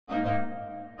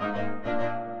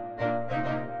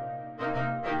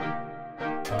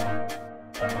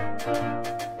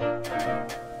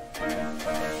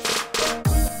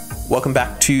Welcome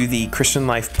back to the Christian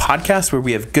Life Podcast, where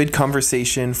we have good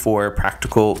conversation for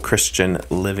practical Christian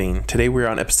living. Today we're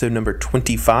on episode number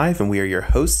 25, and we are your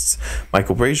hosts,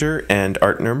 Michael Brazier and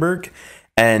Art Nurnberg.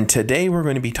 And today we're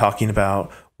going to be talking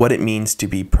about what it means to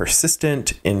be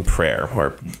persistent in prayer,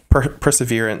 or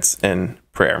perseverance in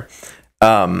prayer.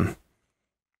 I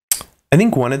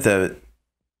think one of the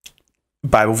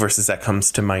Bible verses that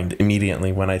comes to mind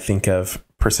immediately when I think of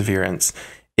perseverance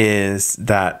is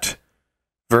that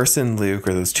verse in Luke,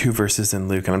 or those two verses in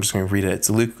Luke, and I'm just going to read it. It's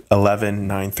Luke 11,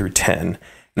 9 through 10.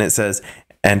 And it says,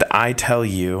 "And I tell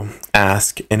you,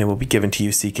 ask, and it will be given to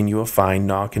you. Seek, and you will find.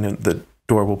 Knock, and the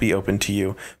door will be opened to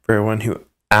you. For everyone who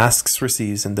asks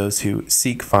receives, and those who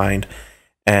seek find,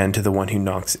 and to the one who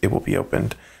knocks it will be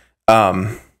opened."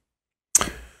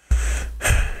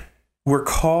 We're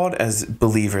called as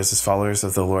believers, as followers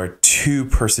of the Lord, to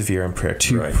persevere in prayer,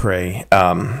 to pray.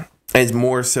 It's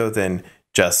more so than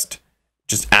just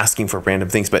asking for random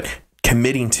things, but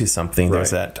committing to something. Right.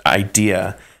 There's that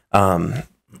idea.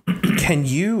 Can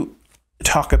you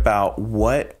talk about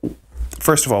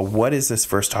first of all, what is this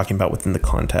verse talking about within the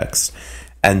context?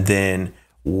 And then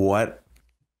what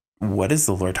is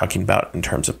the Lord talking about in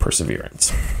terms of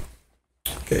perseverance?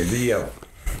 Okay, the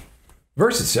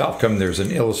verse itself, there's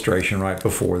an illustration right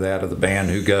before that of the man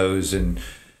who goes and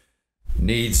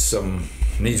needs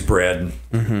bread,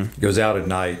 goes out at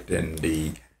night, and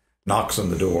he knocks on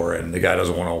the door, and the guy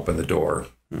doesn't want to open the door,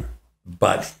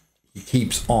 but he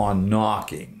keeps on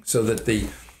knocking. So that the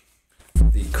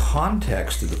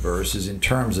context of the verse is in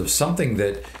terms of something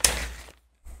that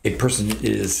a person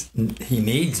he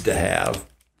needs to have,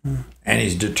 and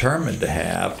he's determined to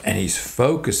have, and he's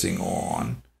focusing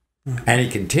on, and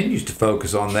he continues to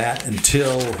focus on that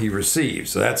until he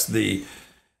receives. So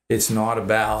it's not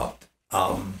about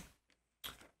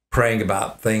praying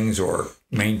about things or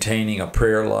maintaining a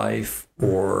prayer life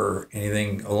or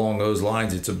anything along those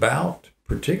lines. It's about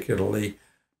particularly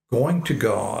going to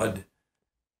God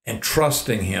and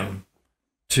trusting Him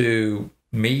to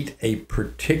meet a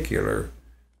particular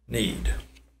need.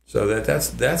 So that's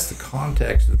the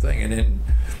context of the thing. And then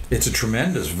it's a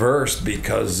tremendous verse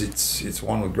because it's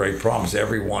one with great promise.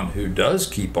 Everyone who does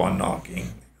keep on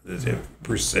knocking, as it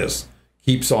persists,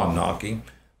 keeps on knocking,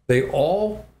 they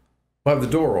all have the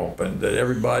door open, that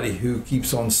everybody who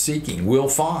keeps on seeking will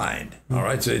find. All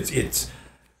right, so it's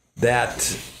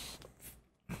that.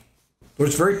 But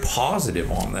it's very positive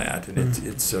on that, and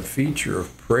it's a feature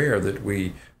of prayer that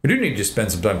we do need to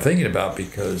spend some time thinking about,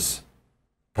 because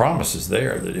promise is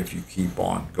there that if you keep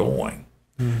on going.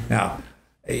 Now,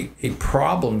 a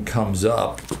problem comes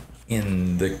up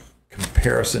in the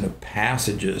comparison of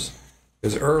passages.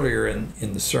 Because earlier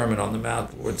in the Sermon on the Mount,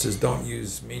 the Lord says, don't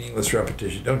use meaningless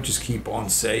repetition. Don't just keep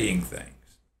on saying things.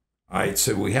 All right,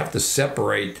 so we have to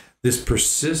separate this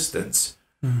persistence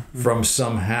from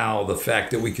somehow the fact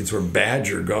that we can sort of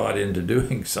badger God into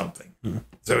doing something.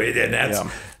 So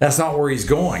that's not where he's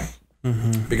going.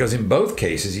 Because in both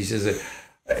cases, he says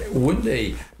that wouldn't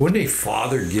a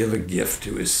father give a gift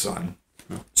to his son?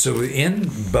 So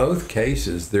in both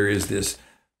cases, there is this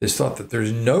thought that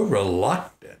there's no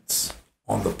reluctance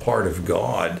on the part of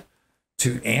God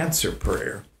to answer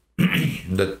prayer.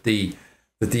 that the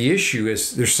issue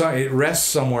is it rests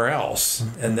somewhere else,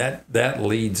 and that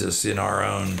leads us in our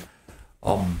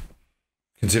own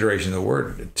consideration of the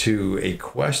word to a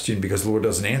question, because the Lord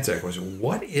doesn't answer that question.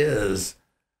 What is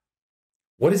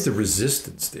the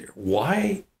resistance there?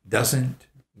 Why doesn't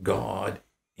God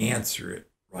answer it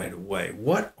right away?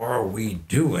 What are we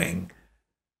doing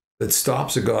that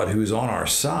stops a God who's on our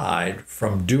side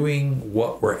from doing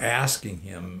what we're asking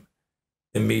him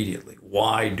immediately?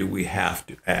 Why do we have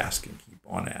to ask and keep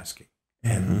on asking?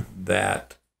 And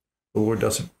that the Lord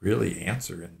doesn't really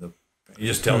answer he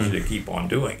just tells you to keep on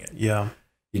doing it. Yeah.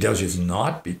 He tells you it's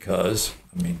not because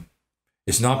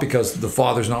the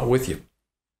Father's not with you.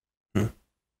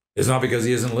 It's not because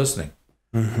he isn't listening.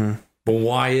 But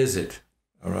why is it?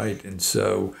 All right. And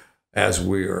so as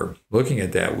we are looking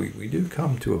at that, we do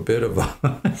come to a bit of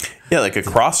like a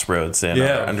crossroads in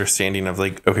our understanding of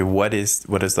okay, what is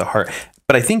the heart?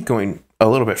 But I think going a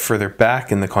little bit further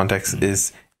back in the context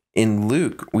is in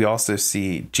Luke, we also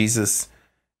see Jesus.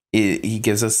 He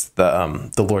gives us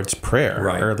the Lord's Prayer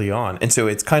early on, and so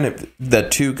it's kind of the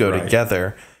two go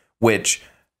together, which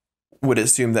would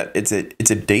assume that it's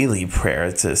a daily prayer.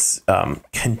 It's this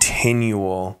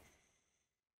continual.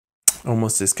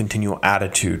 Almost this continual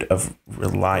attitude of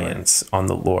reliance on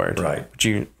the Lord. Right.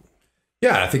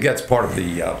 Yeah, I think that's part of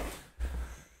the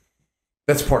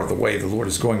way the Lord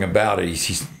is going about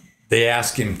it. They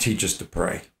ask him, teach us to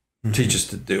pray. teach us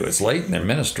to do. It's late in their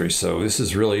ministry, so this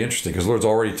is really interesting because the Lord's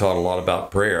already taught a lot about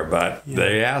prayer, but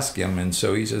they ask him, and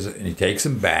so he says, and he takes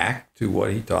them back to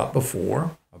what he taught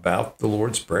before about the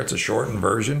Lord's Prayer. It's a shortened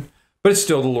version, but it's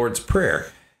still the Lord's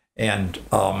Prayer. And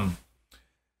a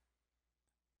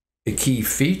key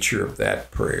feature of that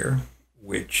prayer,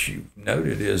 which you've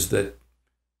noted, is that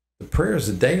the prayer is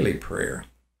a daily prayer.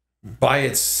 By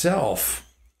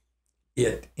itself,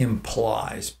 it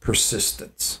implies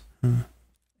persistence. And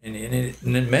it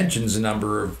mentions a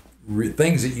number of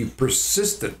things that you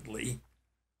persistently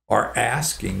are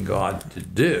asking God to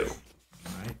do,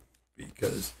 right?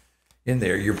 Because in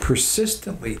there, you're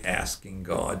persistently asking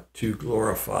God to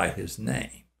glorify his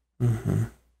name,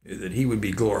 that he would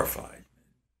be glorified.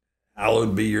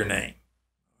 Hallowed be your name,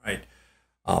 right?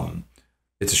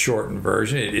 It's a shortened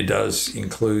version. It does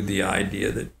include the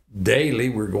idea that daily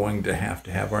we're going to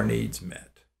have our needs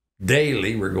met.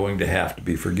 Daily we're going to have to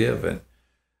be forgiven.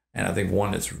 And I think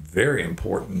one that's very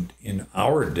important in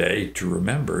our day to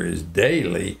remember is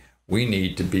daily we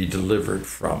need to be delivered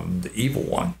from the evil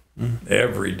one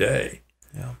every day.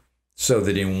 Yeah. So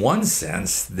that in one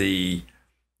sense, the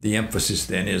emphasis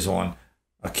then is on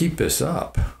keep this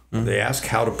up. They ask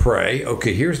how to pray.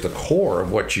 Okay, here's the core of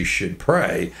what you should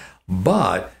pray,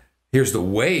 but here's the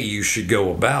way you should go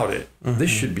about it. This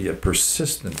should be a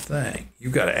persistent thing.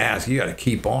 You've got to ask. You got to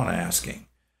keep on asking.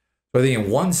 So I think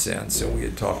in one sense, and we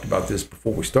had talked about this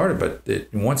before we started, but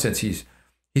in one sense, he's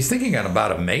thinking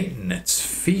about a maintenance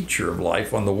feature of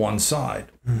life on the one side.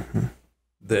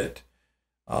 That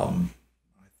I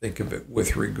think of it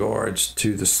with regards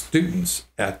to the students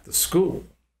at the school.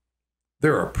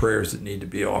 There are prayers that need to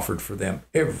be offered for them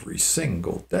every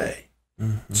single day.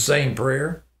 Same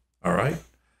prayer, all right?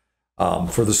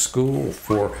 For the school,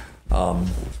 for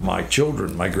my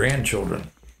children, my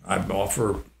grandchildren, I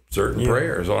offer certain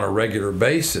prayers on a regular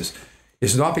basis.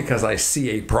 It's not because I see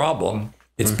a problem.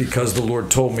 It's because the Lord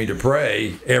told me to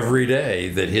pray every day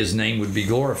that his name would be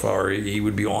glorified, or he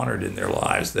would be honored in their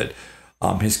lives, that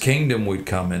his kingdom would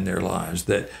come in their lives,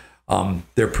 that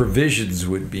their provisions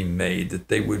would be made, that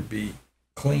they would be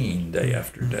clean day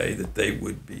after day, that they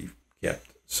would be kept.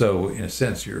 So in a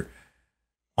sense, you're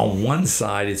on one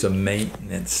side, it's a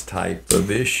maintenance type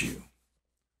of issue.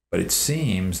 But it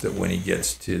seems that when he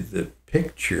gets to the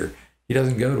picture, he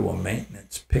doesn't go to a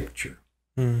maintenance picture.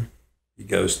 He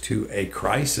goes to a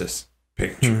crisis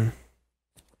picture.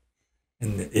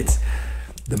 And it's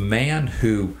the man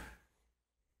who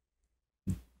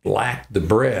lacked the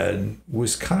bread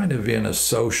was kind of in a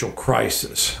social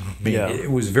crisis. I mean,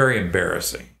 it was very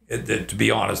embarrassing. To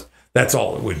be honest, that's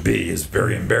all it would be, is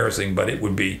very embarrassing, but it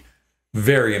would be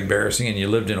very embarrassing. And you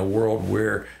lived in a world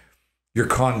where your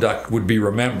conduct would be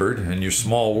remembered, in your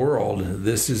small world.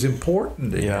 This is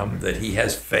important to him, that he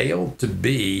has failed to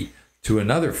be to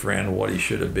another friend what he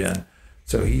should have been.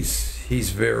 So he's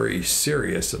very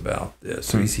serious about this.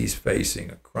 So he's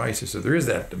facing a crisis. So there is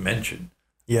that dimension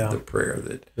of the prayer.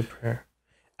 The prayer.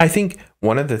 I think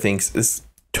one of the things is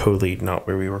totally not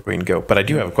where we were going to go, but I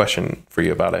do have a question for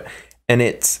you about it. And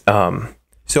it's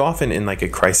so often in like a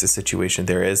crisis situation,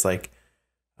 there is like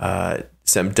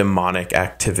some demonic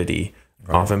activity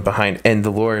often behind, and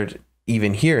the Lord,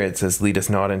 even here it says, lead us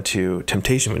not into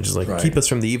temptation, which is like keep us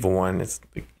from the evil one. It's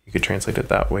like, you could translate it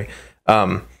that way.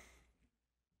 I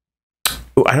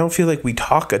don't feel like we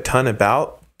talk a ton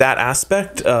about that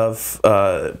aspect of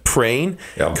praying.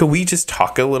 Could we just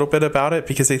talk a little bit about it?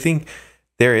 Because I think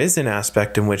there is an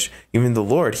aspect in which even the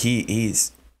Lord,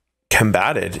 he's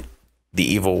combated the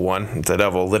evil one, the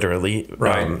devil, literally,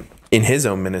 in his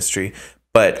own ministry.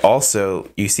 But also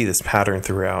you see this pattern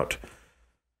throughout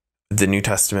the New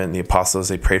Testament and the apostles.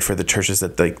 They prayed for the churches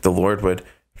that like the Lord would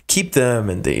keep them,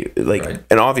 and they like,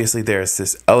 and obviously there's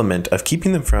this element of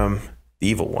keeping them from the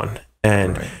evil one.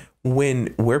 And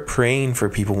when we're praying for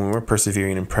people, when we're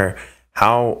persevering in prayer,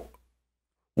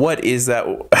 what is that?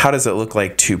 How does it look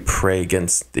like to pray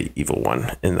against the evil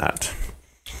one in that?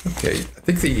 Okay, I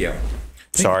think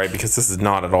sorry, because this is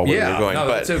not at all where we're going,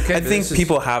 but okay. I think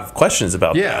people have questions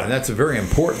about that. Yeah, and that's a very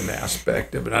important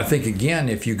aspect of it. I think, again,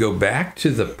 if you go back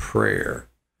to the prayer,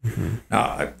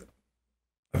 now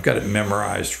I've got it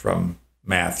memorized from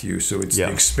Matthew, so it's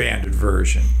the expanded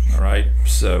version, all right?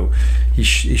 So he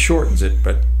shortens it,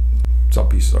 but some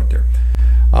pieces aren't there.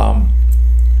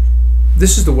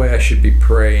 This is the way I should be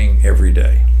praying every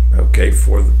day, okay?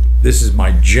 This is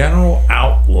my general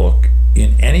outlook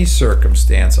in any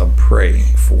circumstance I'm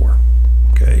praying for,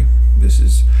 okay? This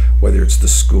is whether it's the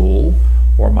school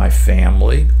or my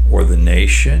family or the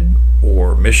nation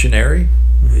or missionary.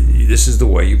 This is the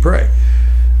way you pray.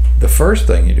 The first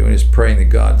thing you're doing is praying that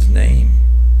God's name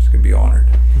is going to be honored,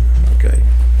 okay?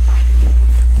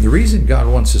 reason God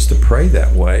wants us to pray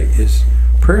that way is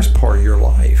prayer is part of your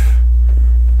life.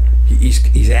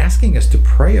 He's asking us to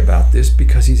pray about this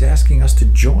because he's asking us to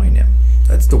join him.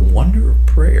 That's the wonder of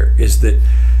prayer, is that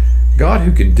God,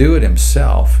 who can do it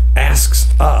himself,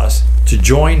 asks us to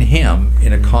join him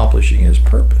in accomplishing his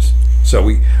purpose. So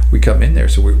we come in there,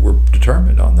 so we're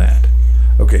determined on that.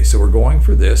 Okay, so we're going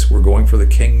for this. We're going for the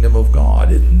kingdom of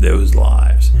God in those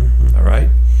lives. All right?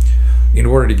 In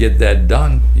order to get that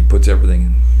done, he puts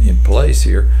everything in place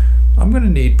here. I'm going to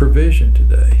need provision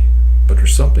today, but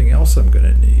there's something else I'm going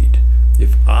to need.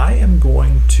 If I am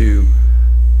going to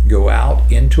go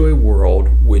out into a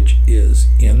world which is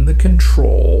in the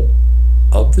control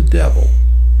of the devil,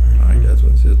 right? That's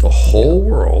what it says. The whole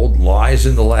world lies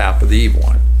in the lap of the evil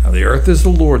one. Now the earth is the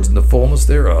Lord's and the fullness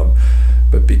thereof,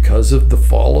 but because of the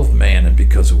fall of man and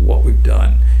because of what we've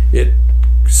done,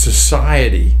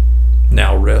 society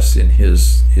now rests in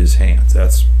his hands.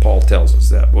 That's, Paul tells us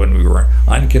that when we were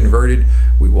unconverted,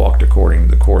 we walked according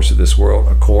to the course of this world,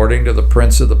 according to the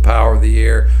prince of the power of the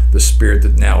air, the spirit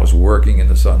that now is working in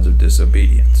the sons of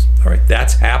disobedience. All right,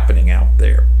 that's happening out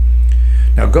there.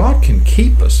 Now God can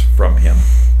keep us from him,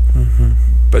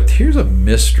 but here's a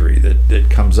mystery that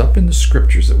comes up in the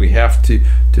scriptures that we have to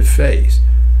face.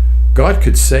 God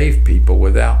could save people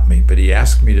without me, but he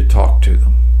asked me to talk to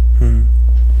them.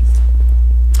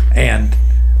 And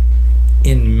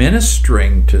in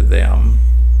ministering to them,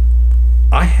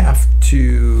 I have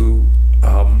to,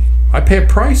 I pay a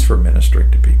price for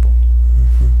ministering to people.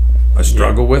 I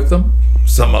struggle with them.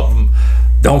 Some of them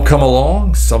don't come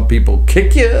along. Some people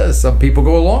kick you. Some people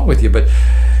go along with you. But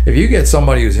if you get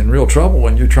somebody who's in real trouble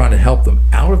and you're trying to help them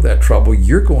out of that trouble,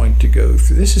 you're going to go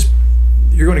through,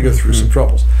 you're going to go through some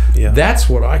troubles. Yeah. That's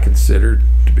what I consider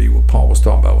to be what Paul was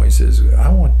talking about when he says, I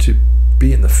want to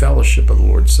be in the fellowship of the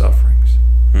Lord's sufferings.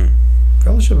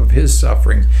 Fellowship of his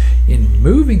sufferings in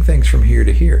moving things from here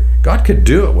to here. God could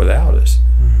do it without us,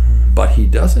 but he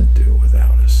doesn't do it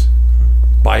without us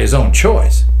by his own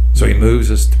choice. So he moves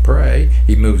us to pray.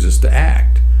 He moves us to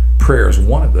act. Prayer is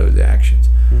one of those actions.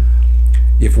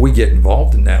 If we get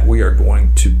involved in that, we are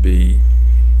going to be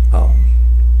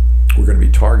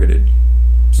targeted.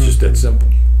 It's just that simple.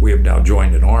 We have now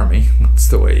joined an army. That's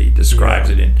the way he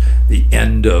describes it in the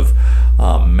end of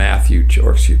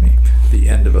the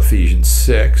end of Ephesians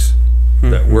 6.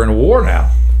 That we're in a war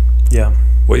now. Yeah.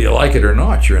 Whether you like it or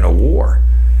not, you're in a war.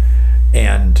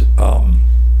 And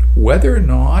whether or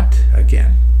not,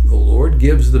 again, the Lord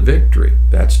gives the victory.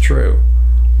 That's true.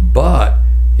 But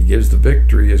he gives the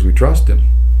victory as we trust him.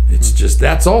 It's just,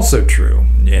 that's also true.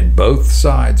 And both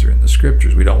sides are in the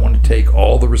scriptures. We don't want to take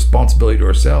all the responsibility to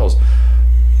ourselves,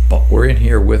 but we're in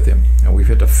here with him, and we've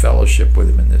had to fellowship with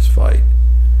him in this fight.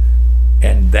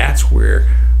 And that's where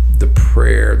the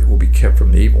prayer that will be kept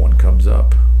from the evil one comes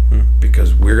up,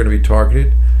 because we're going to be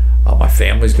targeted. My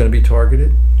family's going to be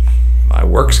targeted. My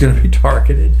work's going to be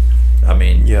targeted. I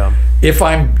mean, if,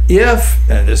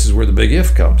 and this is where the big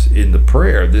if comes in the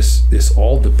prayer, this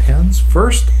all depends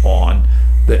first on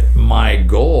that my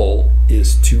goal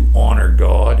is to honor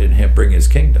God and bring his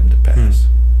kingdom to pass.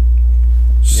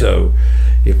 So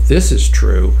if this is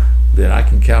true, then I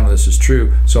can count on this as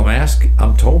true. So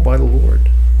I'm told by the Lord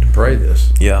to pray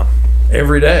this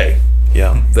every day,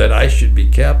 that I should be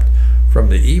kept from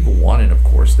the evil one. And of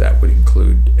course that would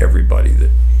include everybody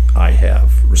that I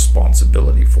have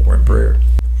responsibility for in prayer.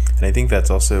 And I think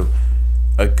that's also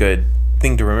a good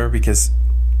thing to remember, because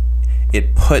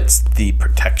it puts the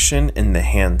protection in the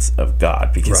hands of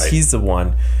God, because he's the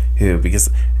one who, because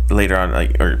later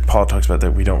on, Paul talks about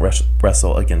that we don't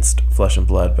wrestle against flesh and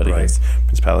blood, but against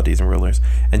principalities and rulers.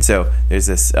 And so there's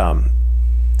this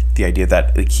the idea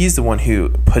that he's the one who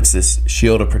puts this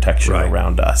shield of protection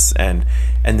around us, and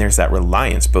there's that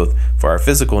reliance both for our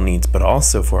physical needs but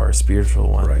also for our spiritual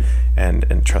one,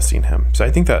 and trusting him. So I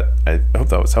think that, I hope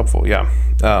that was helpful.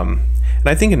 And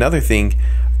I think another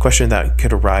question that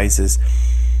could arise is,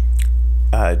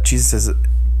 Jesus says,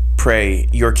 pray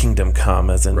your kingdom come,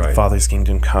 as in the Father's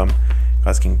kingdom come,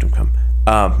 God's kingdom come.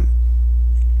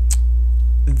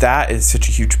 That is such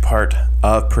a huge part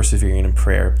of persevering in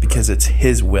prayer, because it's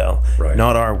his will,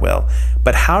 not our will.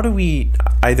 But how do we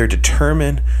either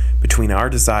determine between our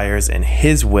desires and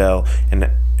his will, and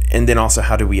then also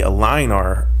how do we align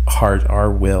our heart,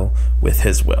 our will, with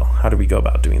his will? How do we go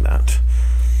about doing that?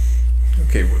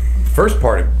 Okay, well, the first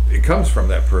part, it comes from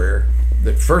that prayer,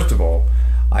 that first of all,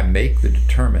 I make the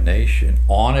determination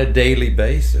on a daily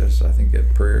basis. I think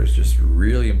that prayer is just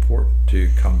really important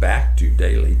to come back to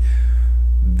daily,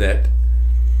 that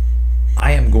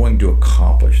I am going to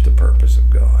accomplish the purpose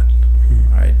of God.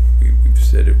 We've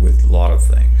said it with a lot of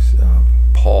things.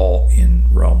 Paul in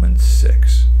Romans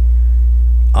 6,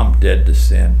 dead to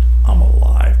sin, I'm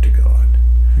alive to God.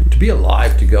 To be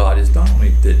alive to God is not only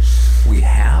that we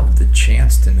have the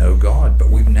chance to know God, but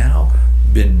we've now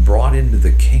been brought into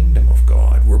the kingdom of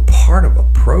God. We're part of a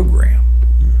program.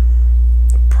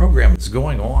 The program is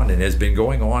going on and has been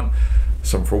going on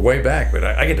for way back, but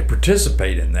I get to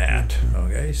participate in that.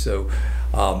 Okay, so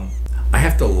I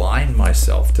have to align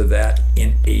myself to that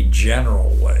in a general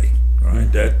way.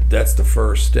 Right, that's the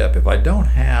first step. If I don't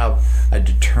have a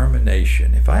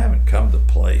determination, if I haven't come to the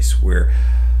place where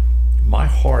my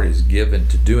heart is given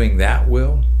to doing that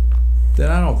will,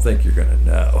 then I don't think you're going to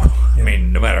know. I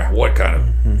mean, no matter what kind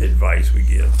of advice we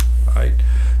give. Right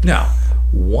now,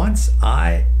 once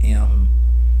I am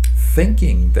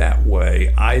thinking that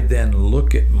way, I then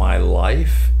look at my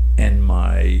life and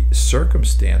my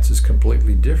circumstances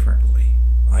completely differently.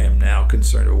 I am now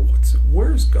concerned with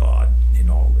where's God in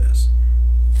all this?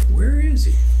 Where is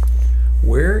he?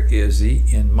 Where is he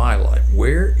in my life?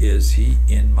 Where is he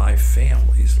in my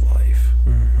family's life?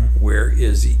 Where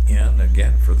is he in,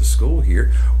 again, for the school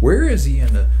here, where is he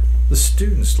in the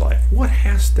student's life? What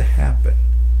has to happen?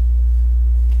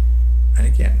 And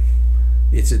again,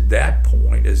 it's at that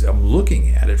point, as I'm looking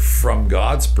at it from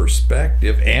God's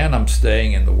perspective, and I'm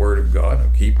staying in the Word of God. I'll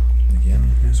keep,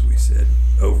 again, as we said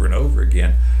over and over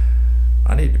again,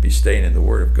 I need to be staying in the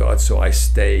Word of God so I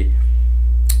stay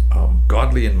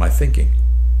godly in my thinking.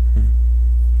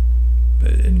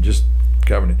 And just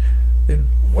covering it. Then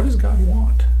what does God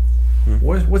want?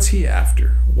 What's he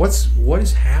after? What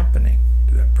is happening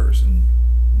to that person?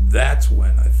 That's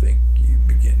when I think you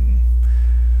begin.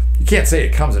 You can't say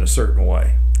it comes in a certain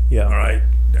way. Yeah. All right.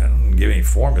 I don't give any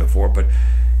formula for it, but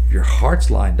if your heart's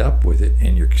lined up with it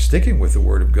and you're sticking with the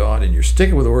Word of God and you're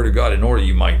sticking with the Word of God in order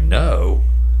you might know,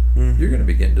 you're going to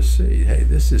begin to see, hey,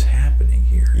 this is happening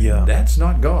here. Yeah. That's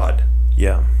not God.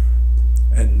 Yeah.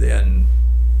 And then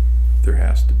there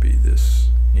has to be this,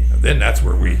 then that's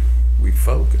where we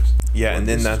focus. Yeah, and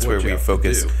then that's where we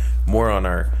focus more on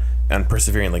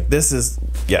persevering. Like, this is,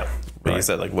 what you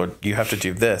said, like, Lord, you have to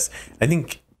do this. I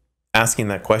think asking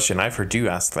that question, I've heard you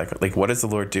ask, like, what is the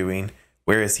Lord doing?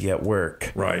 Where is he at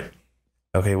work? Right.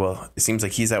 Okay, well, it seems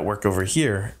like he's at work over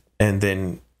here,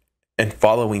 and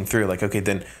following through, like, okay,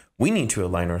 then we need to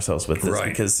align ourselves with this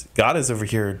because God is over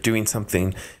here doing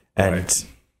something,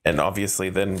 and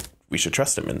obviously then we should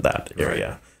trust him in that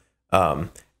area. And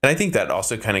I think that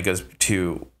also kind of goes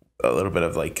to a little bit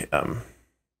of like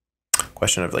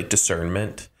question of like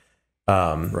discernment,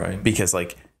 because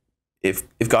like if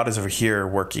God is over here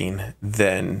working,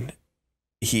 then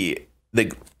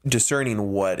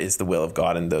discerning what is the will of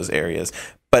God in those areas.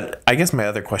 But I guess my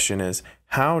other question is,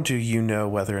 how do you know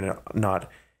whether or not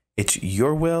it's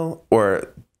your will or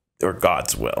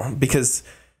God's will? Because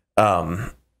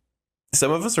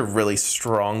some of us are really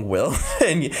strong-willed,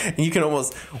 and you can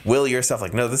almost will yourself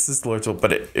like, no, this is the Lord's will,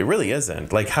 but it really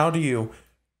isn't. Like,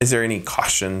 is there any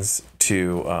cautions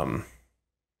to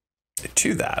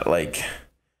that? Like,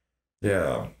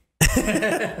 yeah.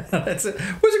 It's a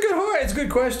good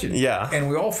question. Yeah. And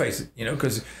we all face it,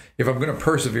 because if I'm going to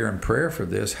persevere in prayer for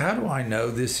this, how do I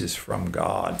know this is from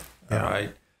God? Yeah. All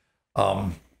right.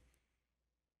 I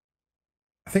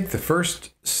think the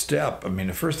first step,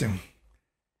 the first thing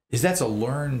is it's a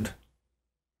learned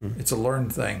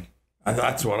thing.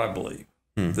 That's what I believe.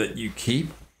 That you keep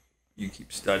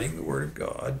studying the Word of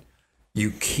God.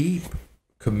 You keep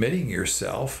committing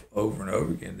yourself over and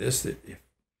over again.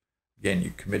 Again,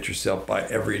 you commit yourself by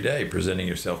every day presenting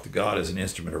yourself to God as an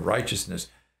instrument of righteousness.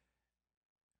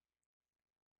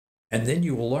 And then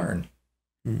you will learn.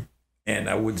 And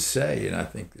I would say, and I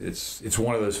think it's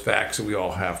one of those facts that we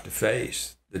all have to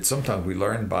face, that sometimes we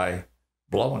learn by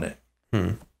blowing it.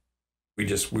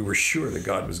 We were sure that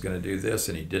God was going to do this,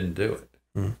 and he didn't do it.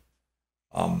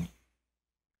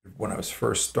 When I was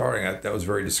first starting, that was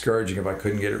very discouraging if I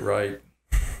couldn't get it right.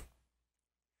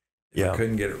 I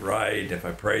couldn't get it right, if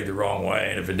I prayed the wrong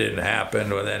way, and if it didn't happen,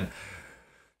 well, then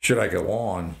should I go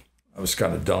on? I was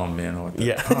kind of dumb, at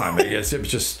that time. I guess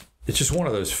it's just one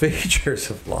of those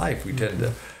features of life we tend to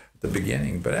at the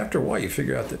beginning. But after a while, you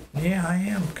figure out that, I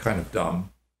am kind of dumb.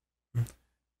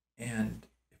 And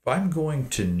if I'm going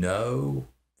to know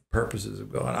the purposes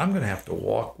of God, I'm going to have to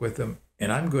walk with him,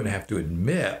 and I'm going to have to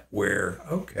admit where,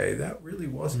 okay, that really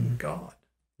wasn't God.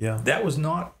 Yeah. That was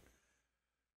not.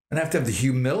 And I have to have the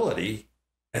humility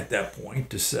at that point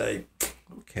to say,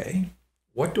 okay,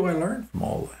 what do I learn from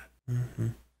all that?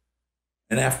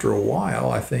 And after a while,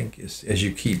 I think as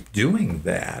you keep doing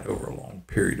that over a long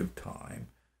period of time,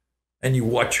 and you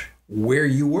watch where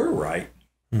you were right,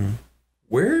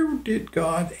 where did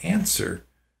God answer,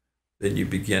 then you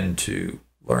begin to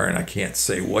learn. I can't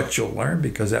say what you'll learn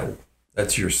because that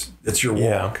That's your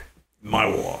Yeah. walk, my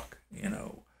walk. You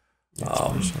know,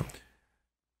 For sure.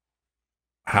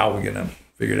 how are we gonna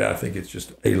figure it out? I think it's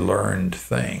just a learned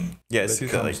thing. Yeah, it's that through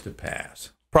that, comes like, to pass.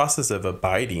 process of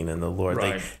abiding in the Lord,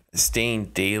 Right. like staying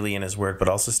daily in His Word, but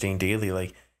also staying daily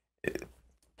like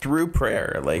through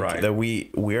prayer, like Right. that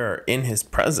we are in His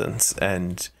presence,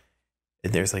 and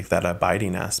there's like that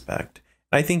abiding aspect.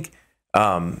 I think,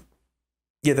 yeah,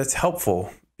 that's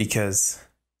helpful because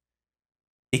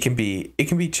it can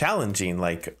be challenging,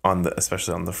 like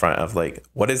especially on the front of like,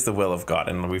 what is the will of God?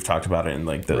 And we've talked about it in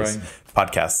like those Right.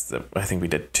 podcasts that I think we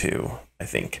did too, I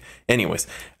think. Anyways,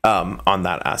 on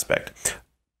that aspect.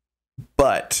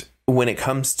 But when it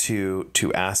comes to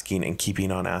asking and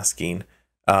keeping on asking,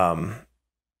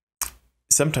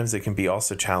 sometimes it can be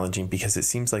also challenging because it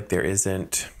seems like there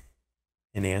isn't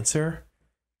an answer.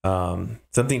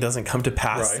 Something doesn't come to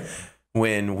pass Right.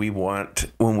 when we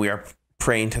are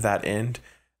praying to that end.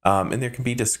 And there can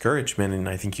be discouragement. And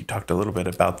I think you talked a little bit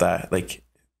about that, like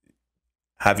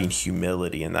having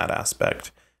humility in that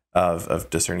aspect of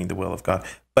discerning the will of God.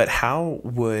 But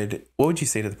what would you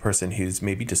say to the person who's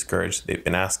maybe discouraged? They've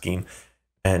been asking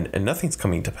and nothing's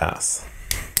coming to pass.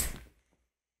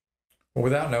 Well,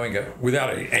 without knowing it,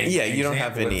 without a Yeah, you don't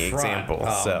have any in front,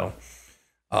 examples. So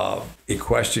a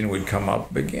question would come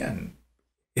up again.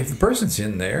 If the person's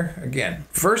in there, again,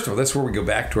 first of all, that's where we go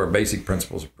back to our basic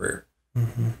principles of prayer.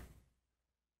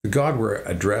 The God we're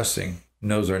addressing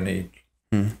knows our need.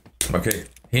 Okay,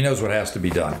 He knows what has to be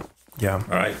done. yeah.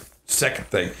 All right. Second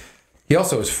thing, He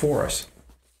also is for us.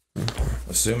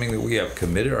 Assuming that we have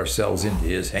committed ourselves into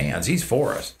His hands, He's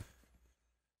for us.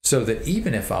 So that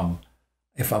even if I'm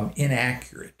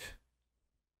inaccurate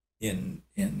in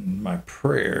my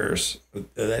prayers,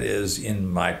 that is in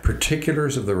my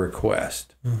particulars of the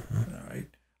request, all right,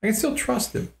 I can still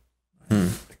trust Him.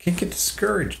 I can't get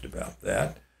discouraged about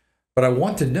that. But I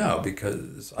want to know,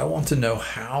 because I want to know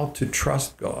how to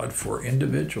trust God for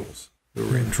individuals who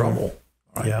are in trouble.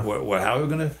 All right? Yeah. How are we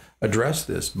going to address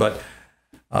this? But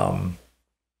I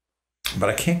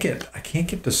can't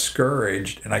get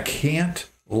discouraged, and I can't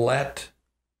let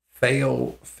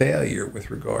failure with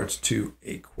regards to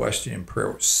a question in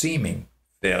prayer, seeming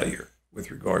failure with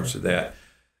regards to that,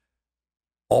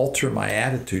 alter my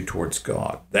attitude towards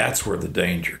God. That's where the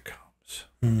danger comes.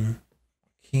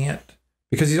 Can't,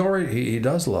 because He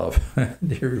does love.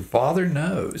 Your Father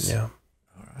knows. Yeah.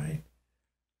 All right.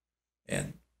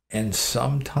 And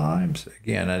sometimes,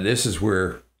 again, and this is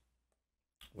where,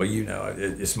 well,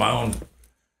 it's my own,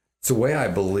 it's the way I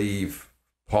believe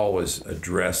Paul was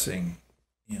addressing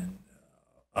in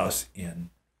us in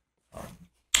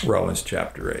Romans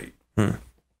chapter 8,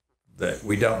 that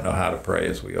we don't know how to pray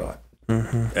as we ought.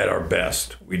 At our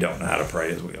best, we don't know how to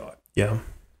pray as we ought. Yeah.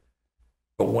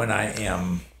 But when I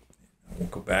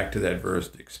won't go back to that verse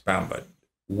to expound, but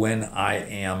when I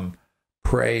am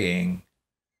praying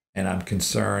and I'm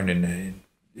concerned, and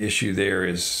the issue there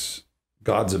is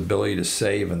God's ability to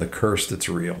save and the curse that's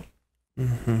real.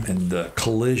 And the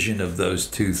collision of those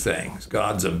two things,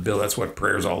 God's ability, that's what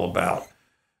prayer is all about.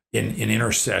 In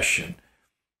intercession,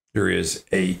 there is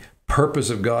a purpose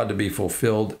of God to be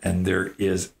fulfilled, and there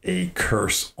is a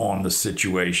curse on the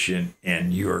situation,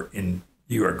 and you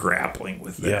are grappling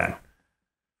with that. Yeah.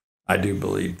 I do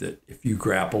believe that if you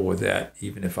grapple with that,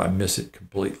 even if I miss it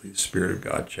completely, the Spirit of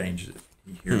God changes it.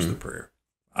 He hears the prayer.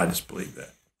 I just believe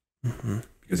that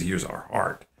because He hears our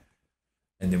heart.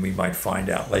 And then we might find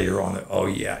out later on that, oh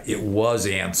yeah, it was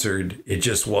answered. It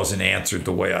just wasn't answered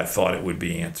the way I thought it would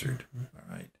be answered.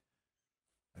 All right.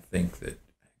 I think that,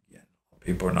 again,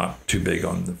 people are not too big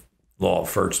on the law of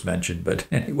first mention, but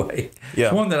anyway,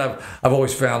 it's one that I've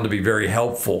always found to be very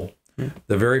helpful.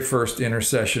 The very first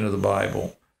intercession of the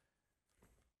Bible,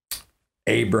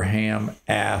 Abraham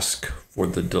asked for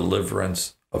the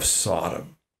deliverance of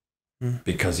Sodom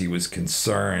because he was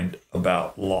concerned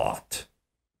about Lot.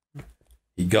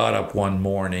 He got up one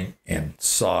morning and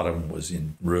Sodom was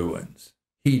in ruins.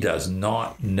 He does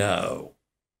not know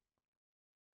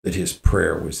that his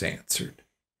prayer was answered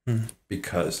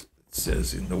because it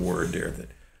says in the word there that,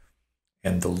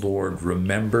 and the Lord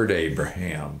remembered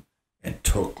Abraham and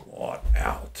took Lot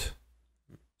out.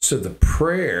 So the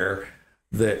prayer,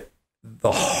 that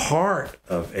the heart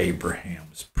of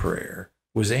Abraham's prayer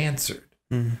was answered.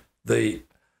 The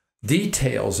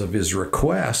details of his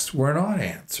request were not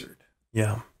answered.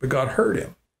 Yeah. But God heard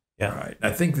him. Yeah. Right.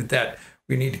 And I think that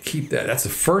we need to keep that. That's the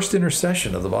first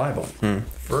intercession of the Bible.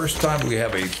 First time we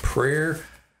have a prayer,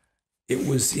 it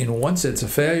was in one sense a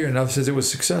failure, in another sense it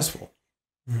was successful.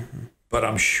 But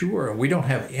I'm sure we don't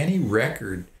have any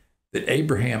record that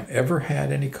Abraham ever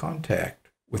had any contact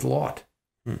with Lot.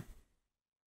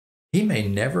 he may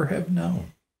never have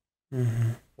known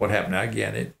what happened. Now,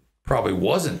 again, it probably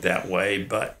wasn't that way,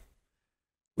 but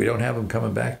we don't have them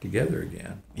coming back together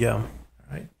again. Yeah.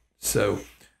 Right. So,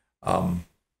 I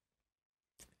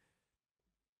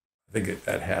think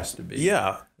that has to be.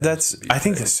 Yeah. I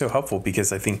think that's so helpful,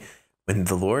 because I think when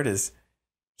the Lord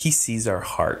he sees our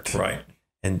heart. Right.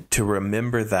 And to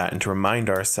remember that and to remind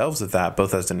ourselves of that,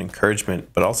 both as an encouragement,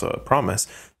 but also a promise.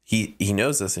 He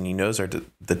knows us, and he knows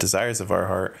the desires of our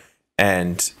heart.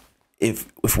 And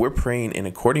if we're praying in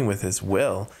according with his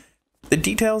will, the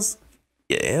details,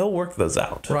 he'll work those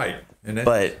out. Right. And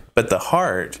but the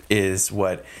heart is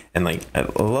what, and like, I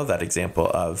love that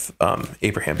example of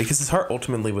Abraham, because his heart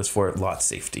ultimately was for Lot's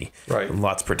safety, right, and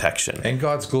Lot's protection, and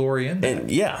God's glory in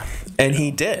that. And he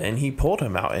did, and he pulled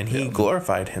him out, and he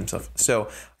glorified himself. So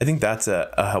I think that's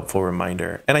a helpful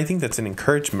reminder, and I think that's an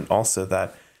encouragement also,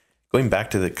 that going back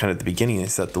to the kind of the beginning,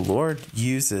 is that the Lord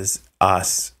uses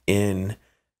us in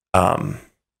to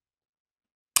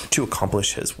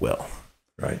accomplish his will.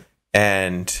 Right.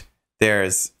 And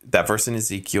there's that verse in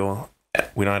Ezekiel.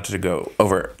 We don't have to go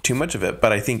over too much of it,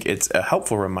 but I think it's a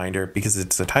helpful reminder, because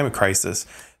it's a time of crisis.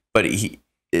 But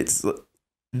the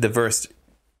verse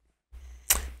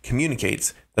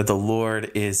communicates that the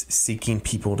Lord is seeking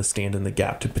people to stand in the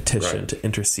gap, to petition, right, to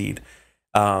intercede.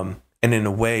 And in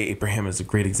a way, Abraham is a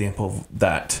great example of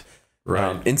that,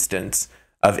 right, instance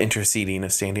of interceding,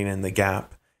 of standing in the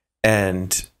gap.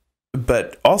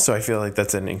 But also, I feel like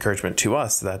that's an encouragement to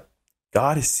us, that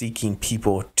God is seeking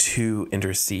people to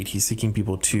intercede. He's seeking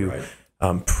people to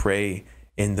pray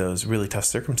in those really tough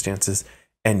circumstances.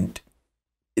 And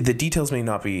the details may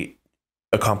not be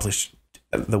accomplished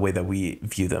the way that we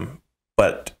view them,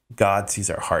 but God sees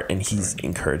our heart, and he's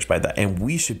encouraged by that. And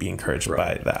we should be encouraged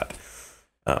by that.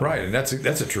 Right. And that's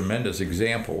a tremendous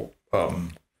example,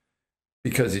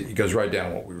 because it goes right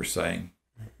down what we were saying.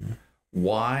 Mm-hmm.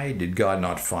 Why did God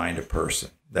not find a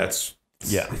person? It's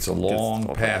a long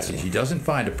passage. He doesn't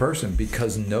find a person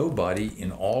because nobody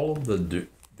in all of the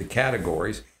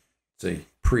categories, it's a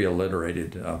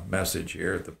pre-alliterated message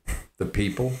here, the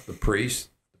people, the priests,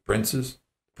 the princes,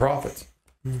 the prophets,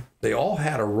 they all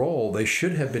had a role. They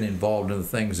should have been involved in the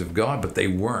things of God, but they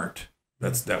weren't.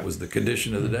 That was the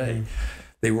condition of the day.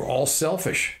 They were all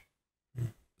selfish.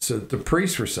 So the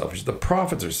priests were selfish, the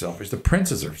prophets are selfish, the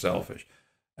princes are selfish.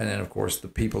 And then, of course, the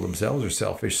people themselves are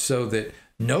selfish, so that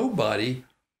nobody,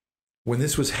 when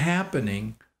this was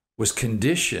happening, was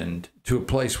conditioned to a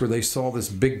place where they saw this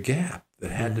big gap that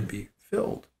had to be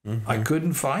filled. Mm-hmm. I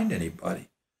couldn't find anybody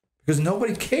because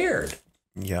nobody cared.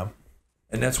 Yeah.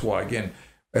 And that's why, again,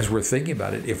 as we're thinking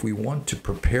about it, if we want to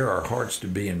prepare our hearts to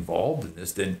be involved in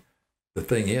this, then the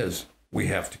thing is, we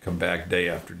have to come back day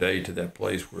after day to that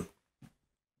place where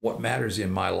what matters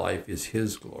in my life is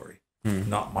his glory.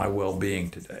 Not my well-being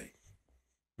today.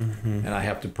 Mm-hmm. And I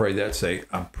have to pray that, say,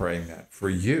 I'm praying that for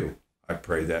you. I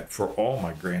pray that for all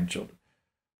my grandchildren.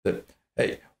 That,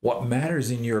 hey, what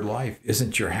matters in your life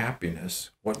isn't your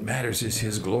happiness. What matters is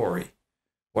his glory.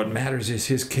 What matters is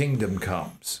his kingdom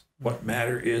comes. What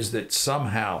matters is that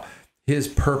somehow his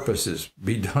purposes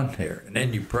be done there. And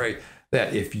then you pray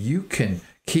that if you can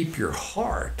keep your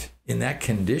heart in that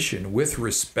condition with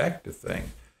respect to things,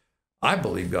 I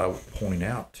believe God will point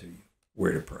out to you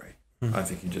where to pray. Mm-hmm. I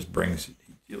think he just brings it.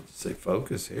 He'll just say,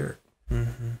 focus here.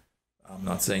 Mm-hmm. I'm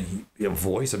not saying he be a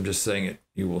voice. I'm just saying it.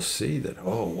 You will see that,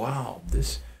 oh, wow,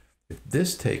 if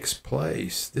this takes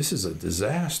place, this is a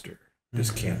disaster.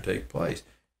 This can't take place.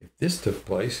 If this took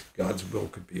place, God's will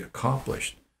could be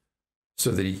accomplished,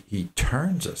 so that he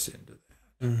turns us into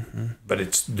that. Mm-hmm. But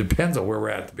it depends on where we're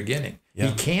at the beginning. Yeah.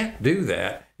 He can't do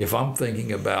that if I'm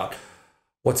thinking about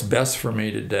what's best for me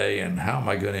today, and how am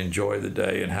I going to enjoy the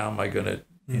day, and how am I going to,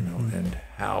 and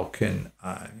how can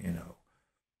I,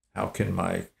 how can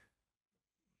my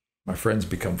friends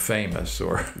become famous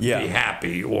or be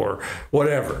happy or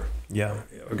whatever. Yeah.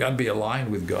 We've got to be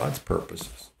aligned with God's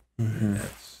purposes. Mm-hmm.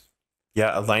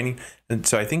 Aligning. And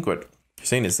so I think what you're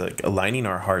saying is, like, aligning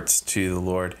our hearts to the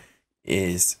Lord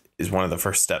is one of the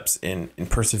first steps in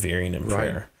persevering in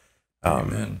prayer.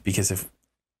 Amen. Because if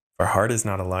our heart is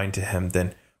not aligned to him,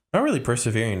 then we're not really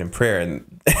persevering in prayer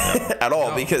at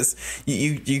all, because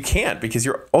you can't, because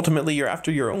you're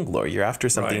after your own glory. You're after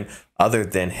something other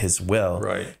than his will.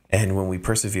 Right. And when we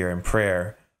persevere in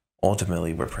prayer,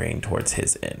 ultimately we're praying towards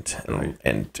his end,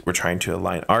 and we're trying to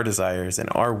align our desires and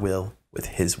our will with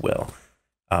his will.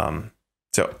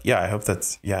 So I hope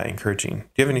that's encouraging. Do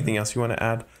you have anything else you want to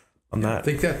add on that? I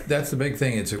think that's the big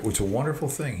thing. It's a wonderful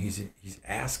thing. He's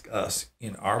asked us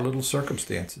in our little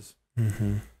circumstances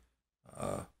to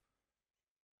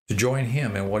join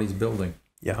him in what he's building.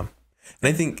 Yeah. And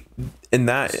I think, and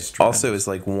that also is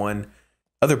like one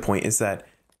other point, is that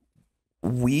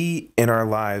we in our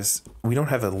lives, we don't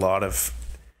have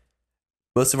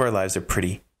most of our lives are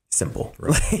pretty simple.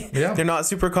 Right. Yeah. They're not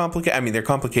super complicated. I mean, they're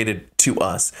complicated to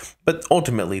us, but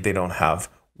ultimately they don't have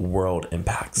world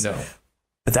impacts. No.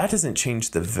 But that doesn't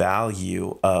change the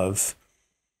value of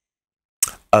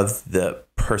the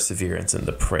perseverance and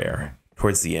the prayer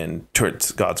towards the end,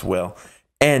 towards God's will.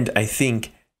 And I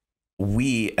think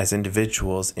we as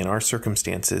individuals in our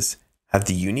circumstances have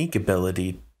the unique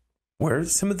ability, we're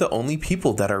some of the only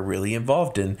people that are really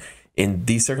involved in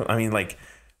these circumstances. I mean, like,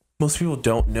 most people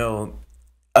don't know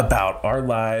about our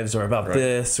lives or about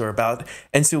this or about,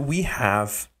 and so we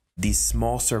have these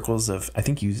small circles of, I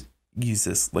think you use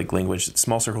this like language,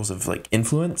 small circles of like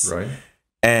influence. Right.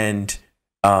 And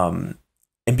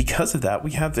because of that,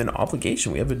 we have an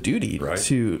obligation, we have a duty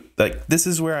to, like, this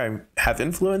is where I have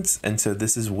influence, and so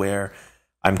this is where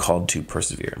I'm called to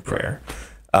persevere in prayer.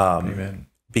 Amen.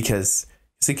 Because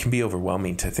it can be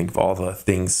overwhelming to think of all the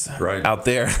things out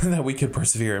there that we could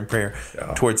persevere in prayer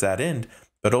towards that end.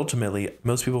 But ultimately,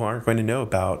 most people aren't going to know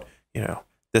about,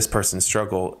 this person's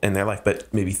struggle in their life,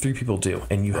 but maybe 3 people do,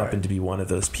 and you happen to be one of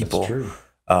those people. That's true.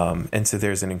 And so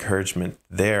there's an encouragement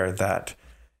there that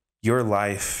your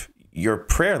life, your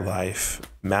prayer life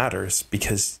matters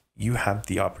because you have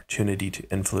the opportunity to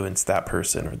influence that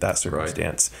person or that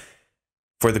circumstance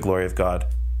for the glory of God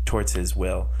towards his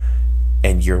will.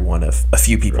 And you're one of a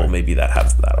few people maybe that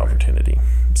have that opportunity.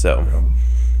 So,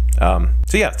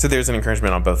 so there's an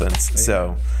encouragement on both ends.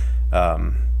 So,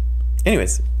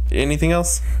 anyways, anything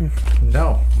else?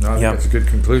 No, I think that's a good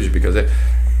conclusion, because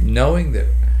knowing that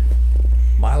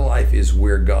my life is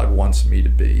where God wants me to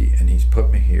be, and he's put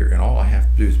me here, and all I have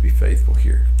to do is be faithful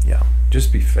here. Yeah.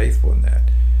 Just be faithful in that.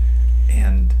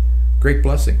 And great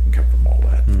blessing can come from all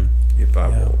that if I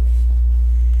will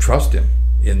trust him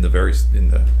in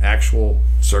the actual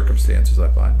circumstances I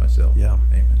find myself. Yeah.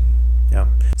 Amen. Yeah.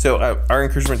 So our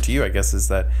encouragement to you, I guess, is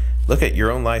that look at your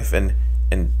own life and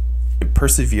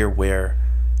persevere where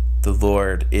the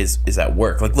Lord is at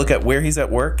work. Like, look at where he's at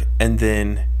work, and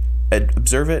then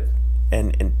observe it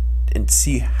and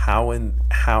see how in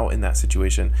that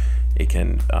situation it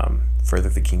can further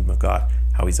the kingdom of God,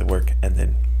 how he's at work, and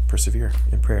then persevere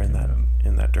in prayer in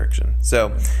that direction.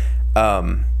 So,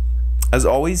 as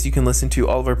always, you can listen to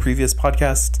all of our previous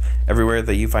podcasts everywhere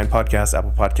that you find podcasts: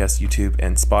 Apple Podcasts, YouTube,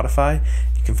 and Spotify.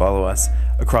 You can follow us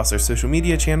across our social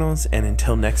media channels. And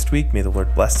until next week, may the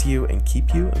Lord bless you and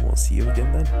keep you, and we'll see you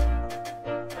again then.